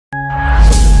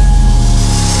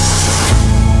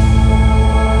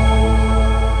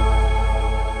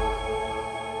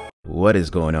What is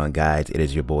going on, guys? It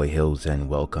is your boy Hills and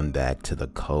welcome back to the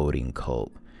Coding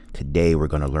Cult. Today we're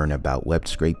going to learn about web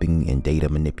scraping and data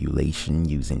manipulation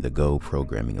using the Go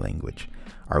programming language.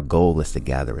 Our goal is to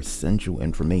gather essential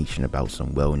information about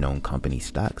some well-known company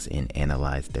stocks and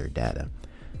analyze their data.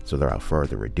 So without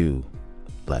further ado,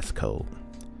 let's code.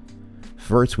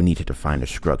 First, we need to define a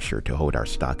structure to hold our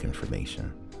stock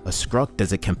information. A struct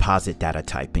is a composite data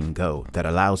type in Go that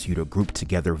allows you to group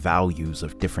together values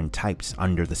of different types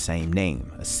under the same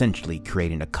name, essentially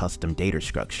creating a custom data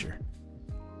structure.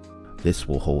 This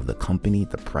will hold the company,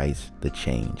 the price, the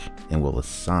change, and will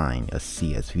assign a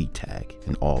CSV tag,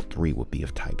 and all three will be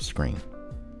of type string.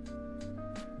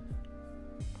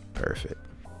 Perfect.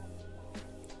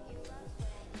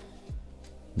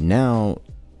 Now,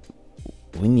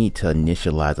 we need to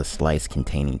initialize a slice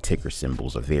containing ticker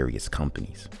symbols of various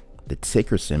companies. The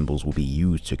ticker symbols will be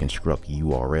used to construct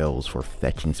URLs for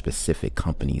fetching specific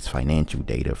companies' financial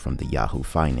data from the Yahoo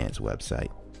Finance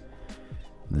website.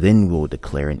 Then we'll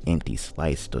declare an empty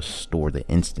slice to store the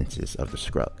instances of the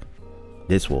struct.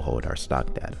 This will hold our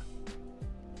stock data.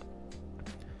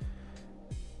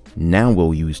 Now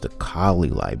we'll use the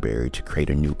Golang library to create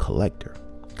a new collector.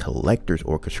 Collectors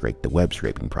orchestrate the web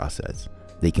scraping process.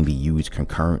 They can be used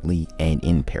concurrently and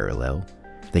in parallel.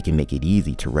 They can make it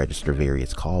easy to register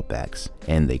various callbacks,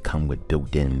 and they come with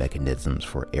built-in mechanisms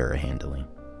for error handling.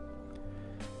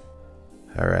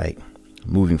 Alright,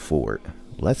 moving forward,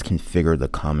 let's configure the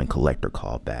common collector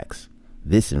callbacks.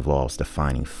 This involves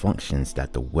defining functions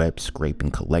that the web scraping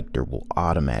collector will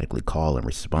automatically call in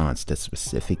response to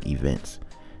specific events.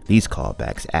 These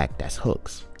callbacks act as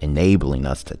hooks, enabling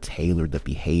us to tailor the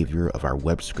behavior of our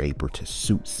web scraper to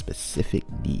suit specific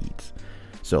needs.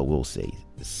 So we'll say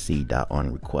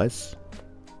c.onRequest.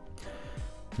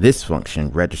 This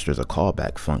function registers a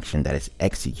callback function that is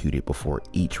executed before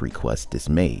each request is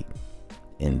made.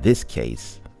 In this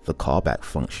case, the callback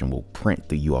function will print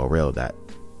the URL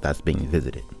that's being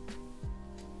visited.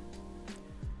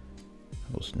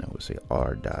 We'll say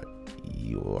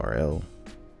r.url.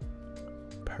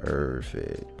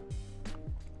 Perfect.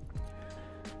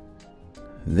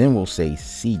 Then we'll say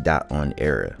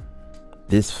c.onError.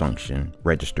 This function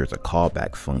registers a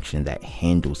callback function that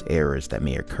handles errors that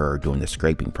may occur during the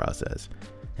scraping process.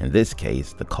 In this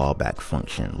case, the callback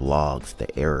function logs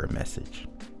the error message.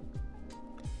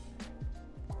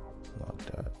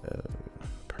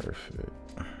 Perfect.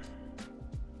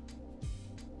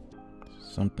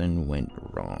 Something went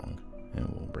wrong, and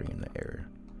we'll bring in the error.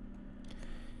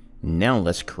 Now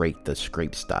let's create the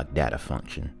scrape stock data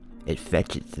function. It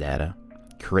fetches data,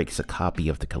 creates a copy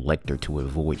of the collector to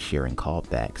avoid sharing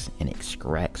callbacks, and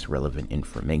extracts relevant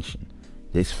information.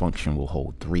 This function will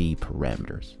hold three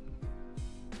parameters.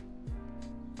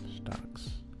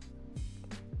 Stocks.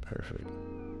 Perfect.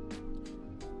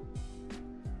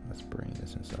 Let's bring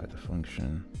this inside the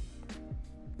function.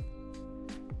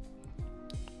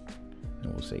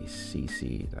 And we'll say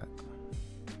cc.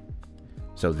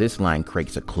 So this line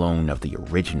creates a clone of the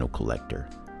original collector.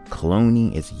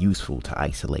 Cloning is useful to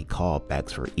isolate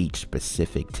callbacks for each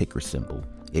specific ticker symbol.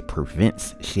 It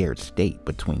prevents shared state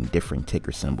between different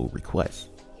ticker symbol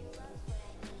requests.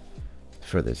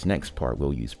 For this next part,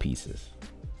 we'll use pieces.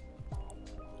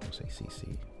 We'll say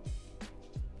cc.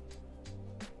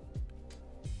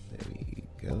 There we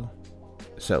go.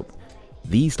 So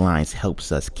these lines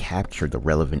helps us capture the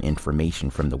relevant information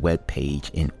from the web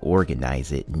page and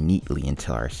organize it neatly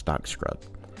into our stock struct.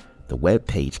 The web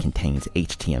page contains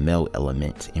HTML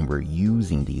elements, and we're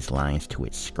using these lines to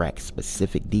extract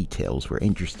specific details we're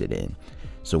interested in.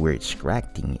 So we're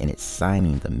extracting and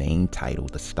assigning the main title,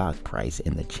 the stock price,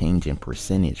 and the change in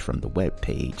percentage from the web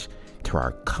page to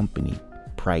our company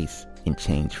price and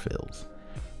change fields.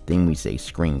 Then we say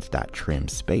screens.trim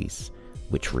space,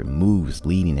 which removes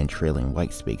leading and trailing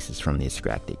white spaces from the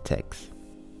extracted text.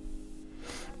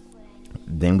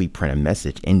 Then we print a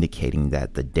message indicating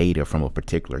that the data from a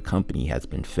particular company has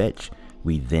been fetched.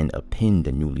 We then append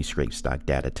the newly scraped stock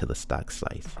data to the stock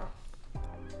slice.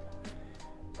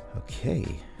 Okay,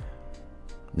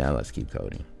 now let's keep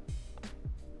coding.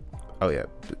 Oh yeah,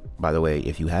 by the way,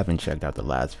 if you haven't checked out the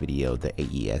last video, the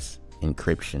AES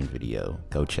encryption video,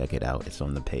 go check it out. It's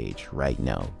on the page right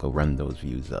now. Go run those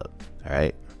views up. All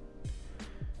right.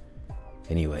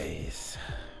 Anyways,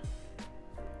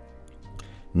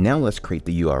 now let's create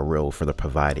the URL for the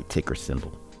provided ticker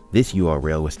symbol. This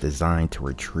URL is designed to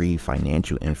retrieve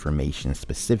financial information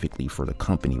specifically for the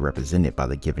company represented by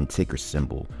the given ticker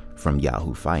symbol from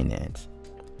Yahoo Finance.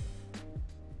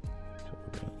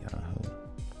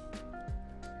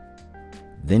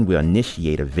 Then we'll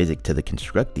initiate a visit to the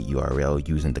constructed URL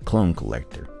using the clone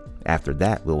collector. After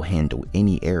that, we'll handle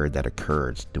any error that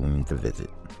occurs during the visit.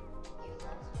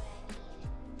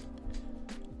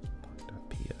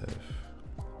 .pf.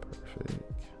 Perfect.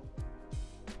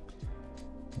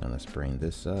 Now let's bring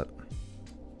this up.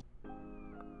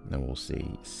 Then we'll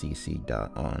see cc.onHTML,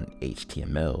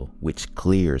 which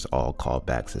clears all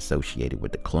callbacks associated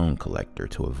with the clone collector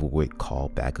to avoid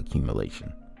callback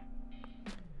accumulation.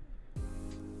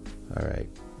 All right,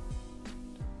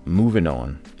 moving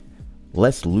on.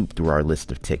 Let's loop through our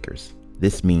list of tickers.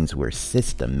 This means we're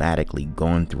systematically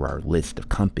going through our list of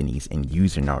companies and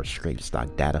using our scrape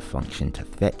stock data function to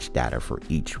fetch data for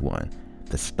each one.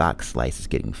 The stock slice is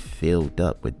getting filled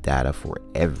up with data for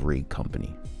every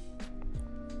company.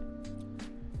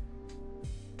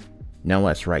 Now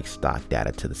let's write stock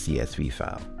data to the CSV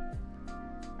file.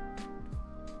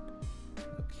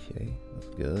 Okay, that's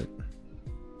good.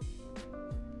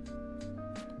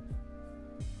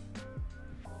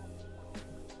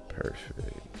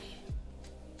 Perfect.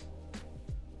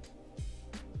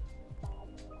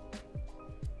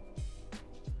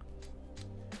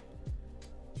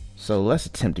 So let's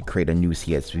attempt to create a new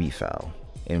CSV file,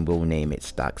 and we'll name it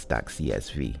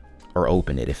stocks.csv, or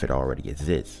open it if it already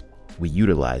exists. We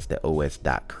utilize the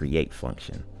os.create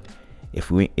function. If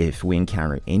we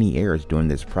encounter any errors during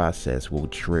this process, we'll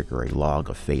trigger a log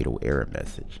a fatal error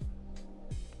message.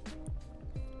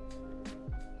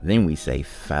 Then we say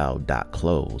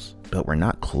file.close, but we're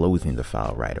not closing the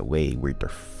file right away. We're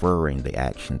deferring the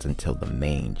actions until the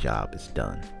main job is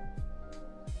done.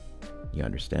 You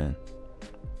understand?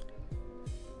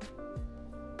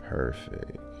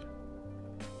 Perfect.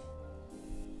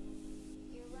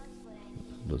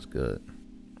 Looks good.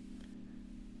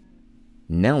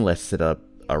 Now let's set up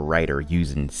a writer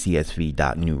using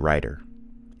csv.newWriter.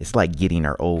 It's like getting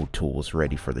our old tools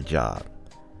ready for the job.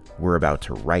 We're about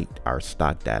to write our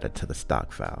stock data to the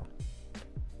stock file.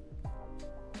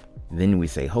 Then we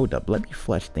say, hold up, let me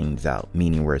flesh things out,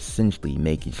 meaning we're essentially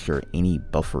making sure any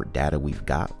buffered data we've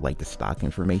got, like the stock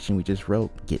information we just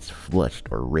wrote, gets flushed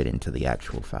or written to the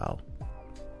actual file.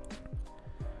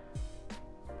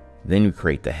 Then we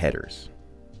create the headers.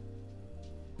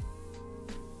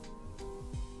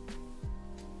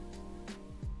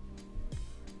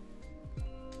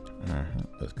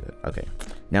 That's good. Okay.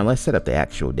 Now let's set up the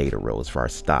actual data rows for our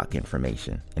stock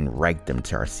information and write them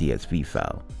to our CSV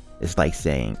file. It's like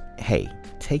saying, hey,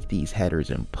 take these headers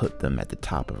and put them at the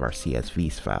top of our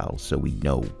CSV file so we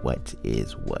know what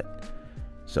is what.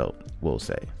 So we'll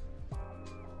say,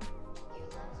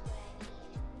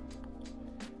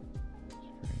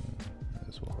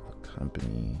 as well, the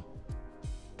company,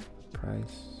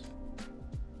 price,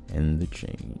 and the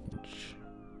change.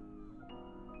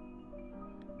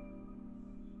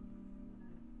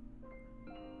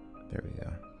 There we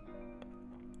go.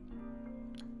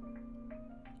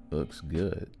 Looks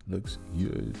good. Looks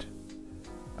good.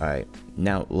 All right.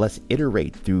 Now let's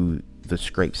iterate through the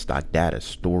scrape stock data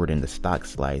stored in the stock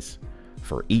slice.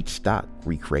 For each stock,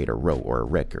 we create a row or a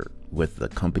record with the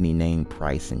company name,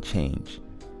 price, and change.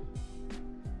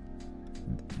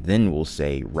 Then we'll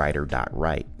say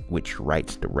writer.write, which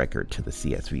writes the record to the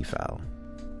CSV file.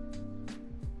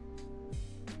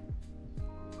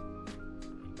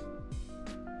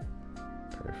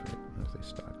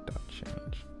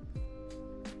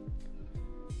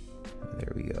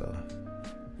 There we go.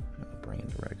 I'll bring in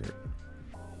the record.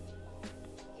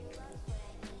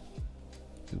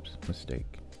 Oops,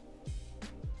 mistake.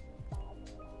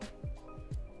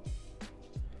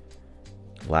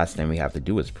 Last thing we have to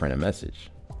do is print a message.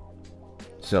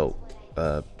 So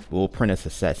we'll print a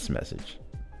success message,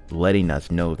 letting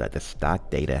us know that the stock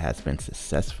data has been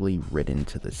successfully written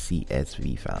to the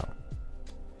CSV file.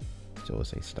 So we'll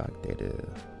say stock data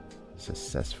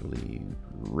successfully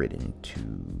written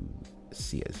to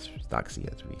stock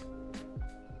CSV.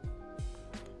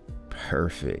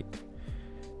 Perfect.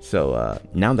 So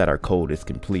now that our code is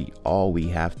complete, all we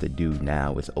have to do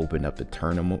now is open up the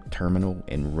terminal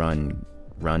and run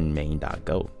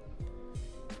main.go.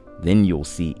 Then you'll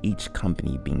see each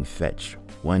company being fetched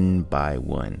one by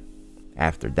one.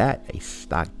 After that, a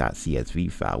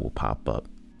stock.csv file will pop up,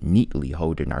 neatly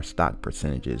holding our stock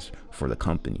percentages for the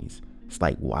companies. It's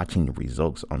like watching the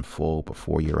results unfold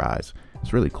before your eyes.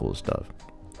 It's really cool stuff.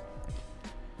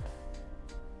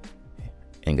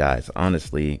 And guys,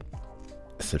 honestly,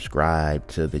 subscribe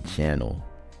to the channel.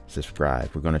 Subscribe.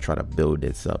 We're going to try to build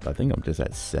this up. I think I'm just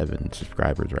at 7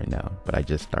 subscribers right now, but I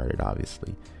just started,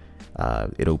 obviously.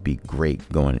 It'll be great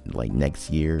going like next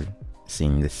year,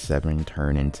 seeing this 7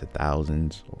 turn into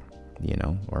thousands, or, you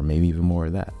know, or maybe even more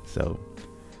of that. So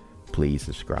please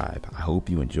subscribe. I hope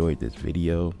you enjoyed this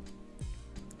video.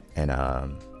 And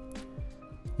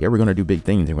yeah, we're going to do big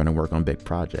things. We're going to work on big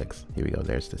projects. Here we go.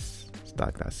 There's this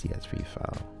stock.csv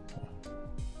file. All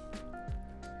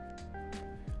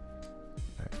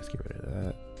right, let's get rid of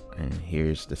that. And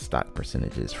here's the stock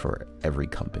percentages for every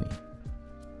company.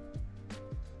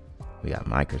 We got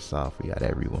Microsoft. We got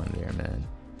everyone there, man.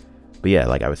 But yeah,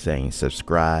 like I was saying,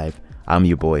 subscribe. I'm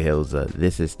your boy Hilza.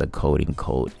 This is the Coding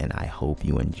Cult, and I hope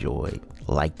you enjoyed.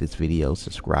 Like this video,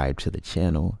 subscribe to the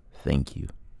channel. Thank you.